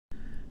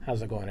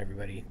How's it going,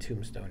 everybody?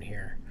 Tombstone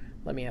here.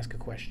 Let me ask a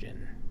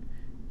question.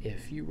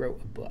 If you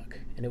wrote a book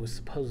and it was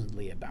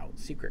supposedly about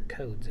secret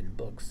codes in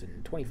books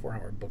and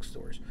 24-hour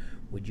bookstores,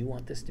 would you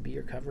want this to be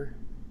your cover?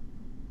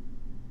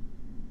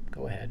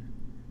 Go ahead.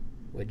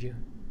 Would you?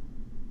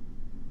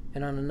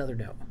 And on another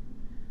note,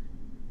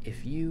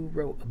 if you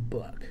wrote a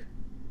book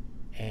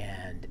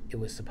and it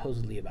was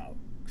supposedly about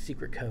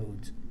secret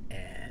codes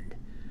and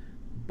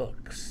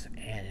books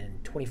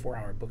and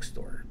 24-hour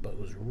bookstore, but it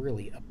was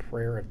really a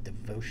prayer of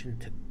devotion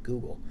to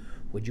Google,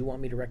 would you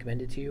want me to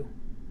recommend it to you?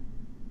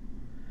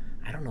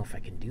 I don't know if I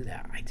can do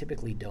that. I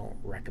typically don't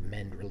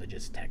recommend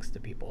religious texts to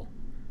people.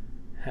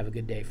 Have a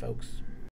good day, folks.